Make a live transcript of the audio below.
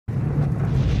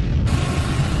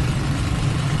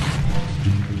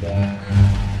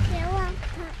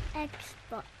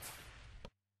Xbox.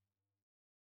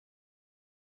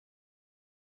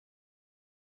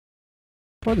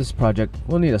 For this project,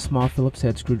 we'll need a small Phillips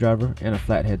head screwdriver and a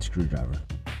flathead screwdriver.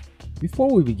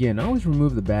 Before we begin, always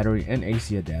remove the battery and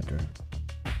AC adapter.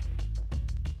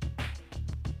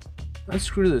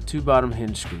 Unscrew the two bottom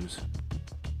hinge screws.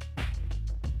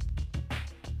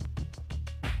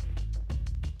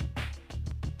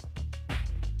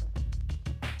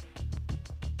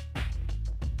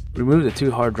 Remove the two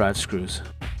hard drive screws.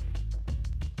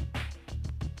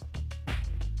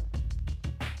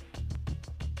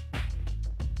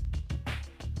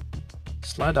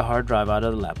 Slide the hard drive out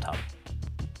of the laptop.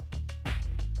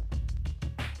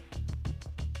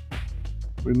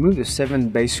 Remove the 7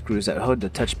 base screws that hold the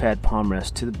touchpad palm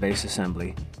rest to the base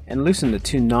assembly and loosen the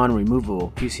 2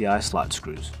 non-removable PCI slot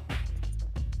screws.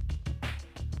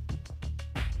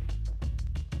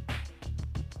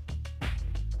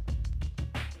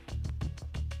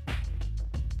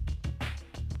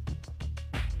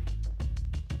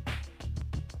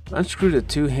 Unscrew the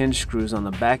 2 hinge screws on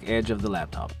the back edge of the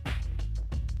laptop.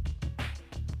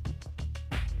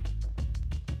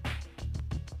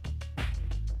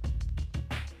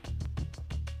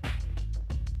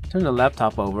 Turn the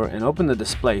laptop over and open the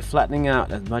display, flattening out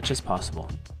as much as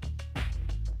possible.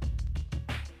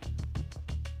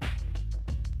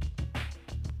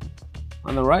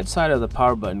 On the right side of the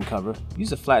power button cover,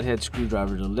 use a flathead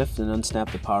screwdriver to lift and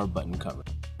unsnap the power button cover.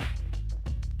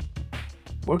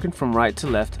 Working from right to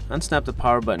left, unsnap the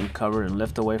power button cover and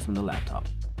lift away from the laptop.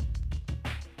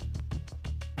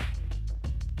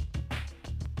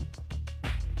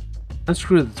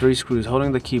 Unscrew the 3 screws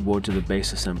holding the keyboard to the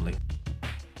base assembly.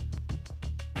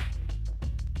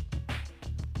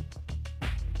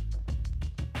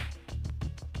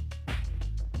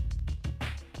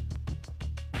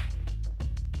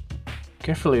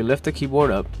 Carefully lift the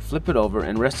keyboard up, flip it over,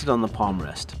 and rest it on the palm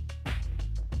rest.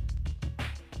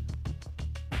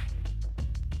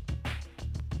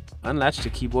 Unlatch the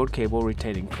keyboard cable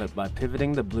retaining clip by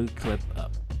pivoting the blue clip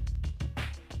up.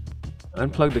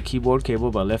 Unplug the keyboard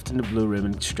cable by lifting the blue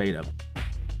ribbon straight up.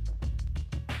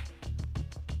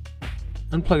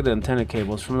 Unplug the antenna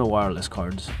cables from the wireless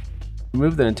cards.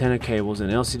 Remove the antenna cables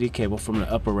and LCD cable from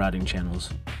the upper routing channels.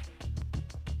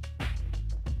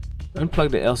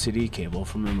 Unplug the LCD cable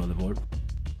from the motherboard.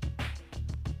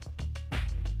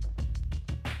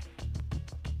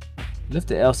 Lift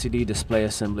the LCD display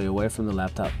assembly away from the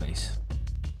laptop base.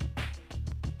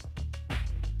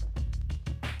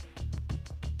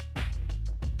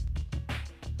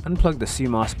 Unplug the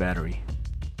CMOS battery.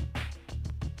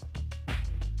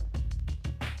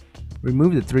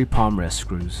 Remove the 3 palm rest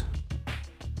screws.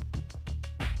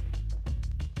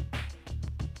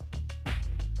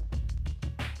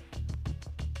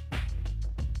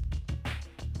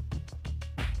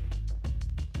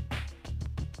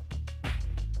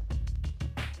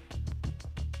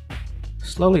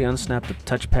 Slowly unsnap the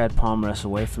touchpad palm rest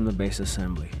away from the base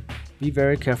assembly. Be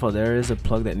very careful, there is a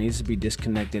plug that needs to be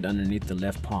disconnected underneath the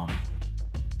left palm.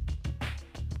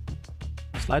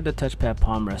 Slide the touchpad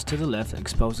palm rest to the left,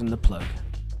 exposing the plug.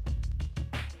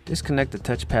 Disconnect the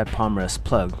touchpad palm rest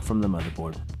plug from the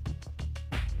motherboard.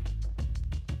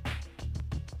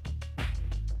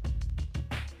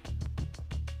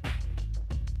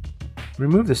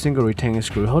 Remove the single retaining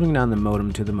screw holding down the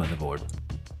modem to the motherboard.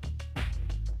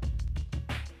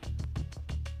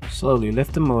 Slowly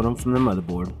lift the modem from the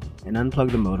motherboard and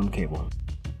unplug the modem cable.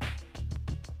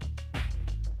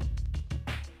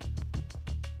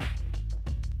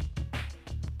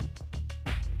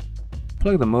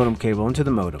 Plug the modem cable into the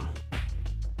modem.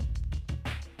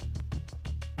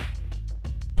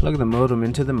 Plug the modem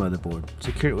into the motherboard.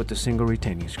 Secure it with the single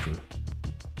retaining screw.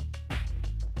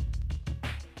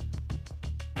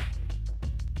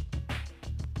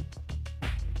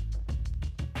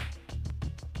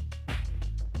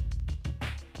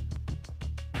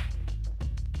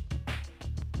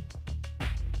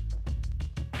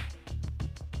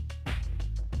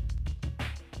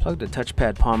 Plug the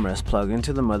touchpad palm rest plug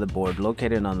into the motherboard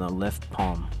located on the left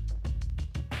palm.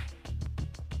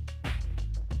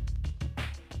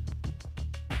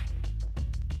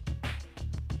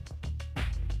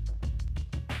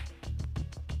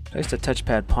 Place the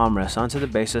touchpad palm rest onto the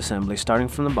base assembly starting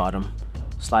from the bottom,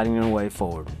 sliding it away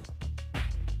forward.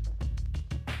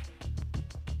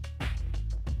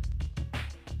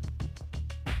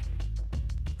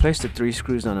 Place the 3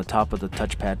 screws on the top of the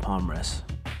touchpad palm rest.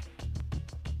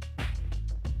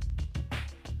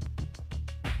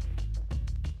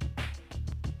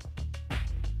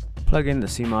 Plug in the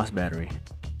CMOS battery.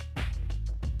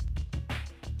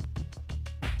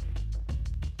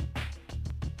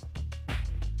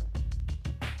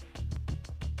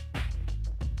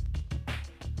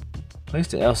 Place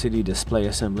the LCD display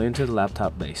assembly into the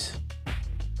laptop base.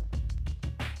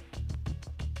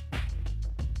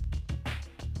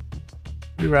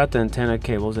 Reroute the antenna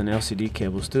cables and LCD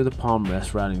cables through the palm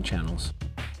rest routing channels.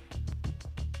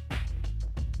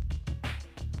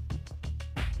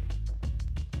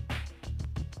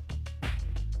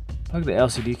 Plug the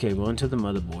LCD cable into the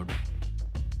motherboard.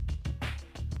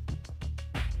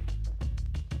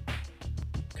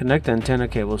 Connect the antenna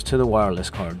cables to the wireless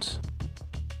cards.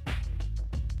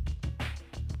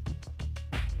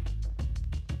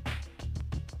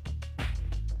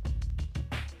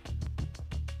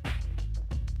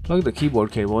 Plug the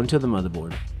keyboard cable into the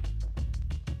motherboard.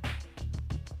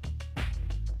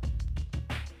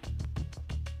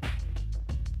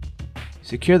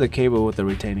 Secure the cable with a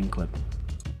retaining clip.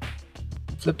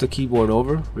 Flip the keyboard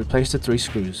over, replace the 3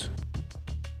 screws.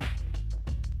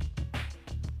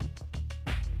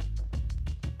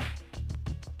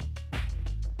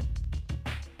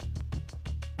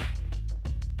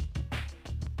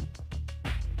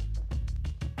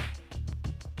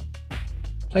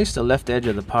 Place the left edge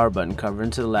of the power button cover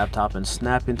into the laptop and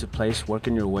snap into place,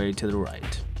 working your way to the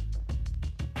right.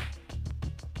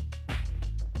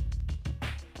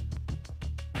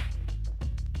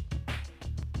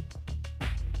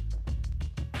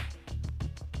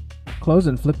 Close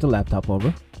and flip the laptop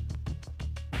over.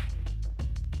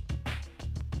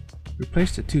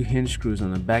 Replace the 2 hinge screws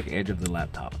on the back edge of the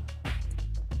laptop.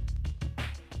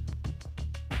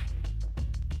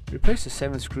 Replace the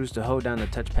 7 screws to hold down the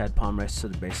touchpad palm rest to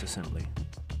the base assembly.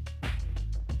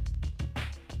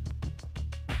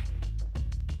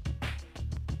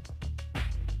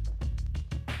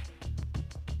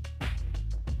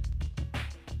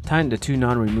 Tighten the 2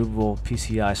 non-removable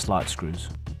PCI slot screws.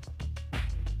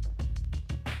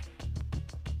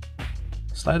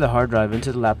 Slide the hard drive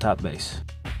into the laptop base.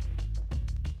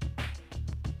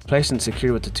 Place and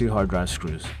secure with the 2 hard drive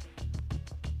screws.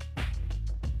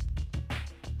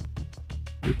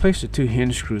 Replace the 2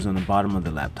 hinge screws on the bottom of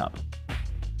the laptop.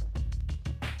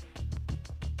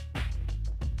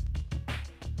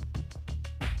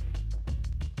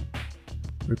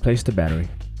 Replace the battery.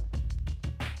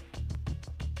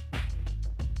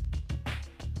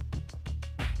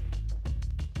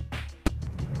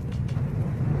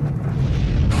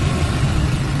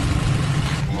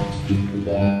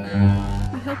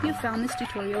 We hope you found this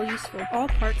tutorial useful. All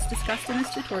parts discussed in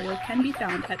this tutorial can be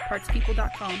found at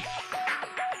partspeople.com.